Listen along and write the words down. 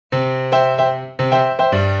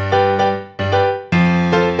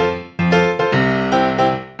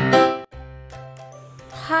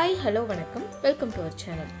Hello வணக்கம், welcome to our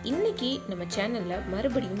channel. இன்னைக்கு நம்ம சேனலில்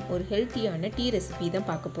மறுபடியும் ஒரு ஹெல்த்தியான டீ ரெசிபி தான்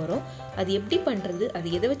பார்க்க போகிறோம். அது எப்படி பண்ணுறது, அது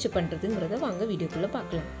எதை வச்சு பண்ணுறதுங்கிறத வாங்க வீடியோக்குள்ளே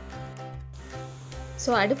பார்க்கலாம். ஸோ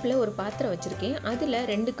அடுப்பில் ஒரு பாத்திரம் வச்சுருக்கேன். அதில்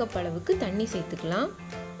 2 கப் அளவுக்கு தண்ணி சேர்த்துக்கலாம்.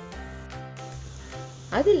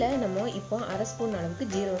 அதில் நம்ம இப்போ 1/2 ஸ்பூன் அளவுக்கு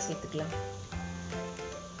ஜீரகம் சேர்த்துக்கலாம்.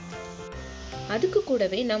 அதுக்கு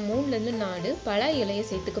கூடவே நான் 3லேருந்து 4 பலா இலையை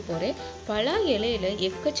சேர்த்துக்க போகிறேன். பலா இலையில்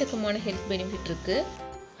எக்கச்சக்கமான ஹெல்த் பெனிஃபிட் இருக்குது.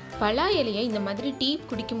 பலா இலையை இந்த மாதிரி டீ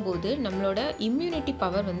குடிக்கும்போது நம்மளோட இம்யூனிட்டி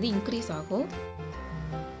பவர் வந்து இன்க்ரீஸ் ஆகும்.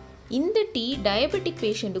 இந்த டீ டயபெட்டிக்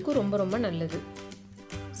பேஷண்ட்டுக்கு ரொம்ப நல்லது.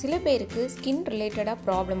 சில பேருக்கு ஸ்கின் ரிலேட்டடாக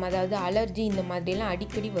ப்ராப்ளம், அதாவது அலர்ஜி இந்த மாதிரிலாம்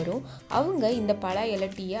அடிக்கடி வரும். அவங்க இந்த பலா இலை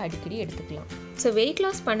டீயை அடிக்கடி எடுத்துக்கலாம். ஸோ வெயிட்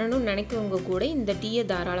லாஸ் பண்ணணும்னு நினைக்கிறவங்க கூட இந்த டீயை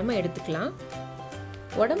தாராளமாக எடுத்துக்கலாம்.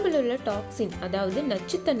 உடம்புல உள்ள டாக்ஸின், அதாவது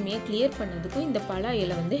நச்சுத்தன்மையை கிளியர் பண்ணதுக்கும் இந்த பலா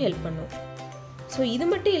இலை வந்து ஹெல்ப் பண்ணும். ஸோ இது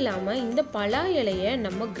மட்டும் இல்லாமல் இந்த பலா இலையை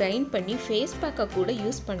நம்ம கிரைண்ட் பண்ணி ஃபேஸ் பேக்கை கூட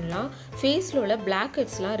யூஸ் பண்ணலாம். ஃபேஸில் உள்ள பிளாக்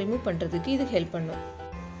ஹெட்ஸ்லாம் ரிமூவ் பண்ணுறதுக்கு இது ஹெல்ப் பண்ணும்.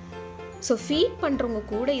 ஸோ ஃபீட் பண்ணுறவங்க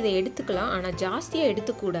கூட இதை எடுத்துக்கலாம், ஆனால் ஜாஸ்தியாக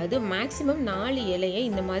எடுத்துக்கூடாது. மேக்ஸிமம் 4 இலையை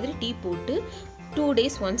இந்த மாதிரி டீ போட்டு 2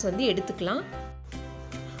 days ஒன்ஸ் வந்து எடுத்துக்கலாம்.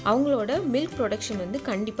 அவங்களோட மில்க் ப்ரொடக்ஷன் வந்து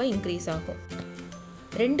கண்டிப்பாக இன்க்ரீஸ் ஆகும்.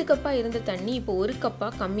 2 கப்பாக இருந்த தண்ணி இப்போ 1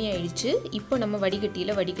 கப்பாக கம்மியாயிடுச்சு. இப்போ நம்ம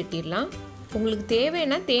வடிகட்டியில் வடிகட்டிடலாம். உங்களுக்கு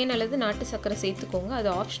தேவைன்னா தேன் அல்லது நாட்டு சர்க்கரை சேர்த்துக்கோங்க, அது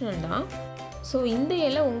ஆப்ஷனல் தான். ஸோ இந்த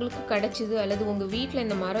இலை உங்களுக்கு கிடச்சிது அல்லது உங்கள் வீட்டில்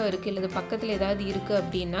இந்த மரம் இருக்குது இல்லை பக்கத்தில் ஏதாவது இருக்குது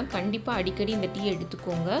அப்படின்னா கண்டிப்பாக அடிக்கடி இந்த டீ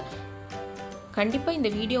எடுத்துக்கோங்க. கண்டிப்பாக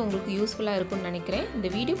இந்த வீடியோ உங்களுக்கு யூஸ்ஃபுல்லாக இருக்கும்னு நினைக்கிறேன். இந்த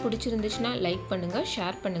வீடியோ பிடிச்சிருந்துச்சுன்னா லைக் பண்ணுங்கள்,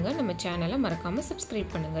 ஷேர் பண்ணுங்கள், நம்ம சேனலை மறக்காமல்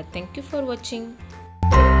சப்ஸ்கிரைப் பண்ணுங்கள். தேங்க்யூ ஃபார் வாட்சிங்.